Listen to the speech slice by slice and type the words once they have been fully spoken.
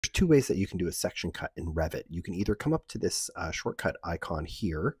There's two ways that you can do a section cut in Revit. You can either come up to this shortcut icon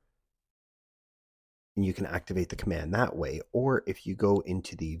here, and you can activate the command that way, or if you go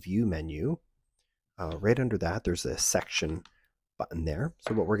into the View menu, right under that, there's a section button there.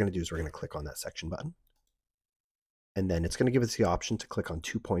 So what we're going to do is we're going to click on that section button. And then it's going to give us the option to click on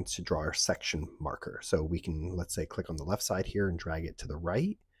 2 points to draw our section marker. So we can, let's say, click on the left side here and drag it to the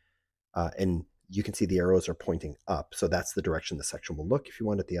right. And you can see the arrows are pointing up. So that's the direction the section will look. If you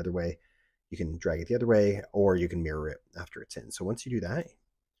want it the other way, you can drag it the other way, or you can mirror it after it's in. So once you do that,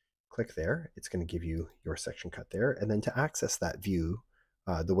 click there. It's going to give you your section cut there. And then to access that view,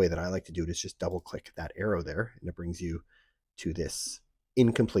 the way that I like to do it is just double click that arrow there, and it brings you to this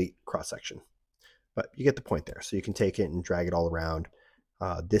incomplete cross section. But you get the point there. So you can take it and drag it all around.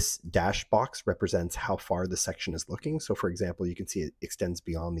 This dash box represents how far the section is looking. So for example, you can see it extends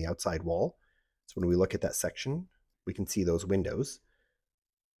beyond the outside wall. So when we look at that section, we can see those windows.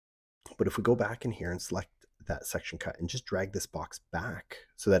 But if we go back in here and select that section cut and just drag this box back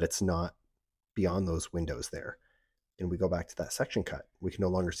so that it's not beyond those windows there, and we go back to that section cut, we can no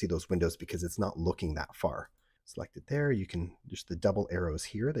longer see those windows because it's not looking that far. Select it there. You can just the double arrows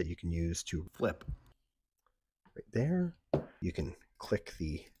here that you can use to flip right there. You can click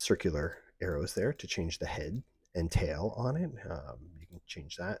the circular arrows there to change the head and tail on it. You can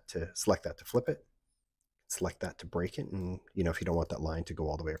change that to select that to flip it, select that to break it. And if you don't want that line to go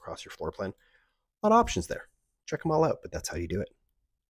all the way across your floor plan, a lot of options there. Check them all out, but that's how you do it.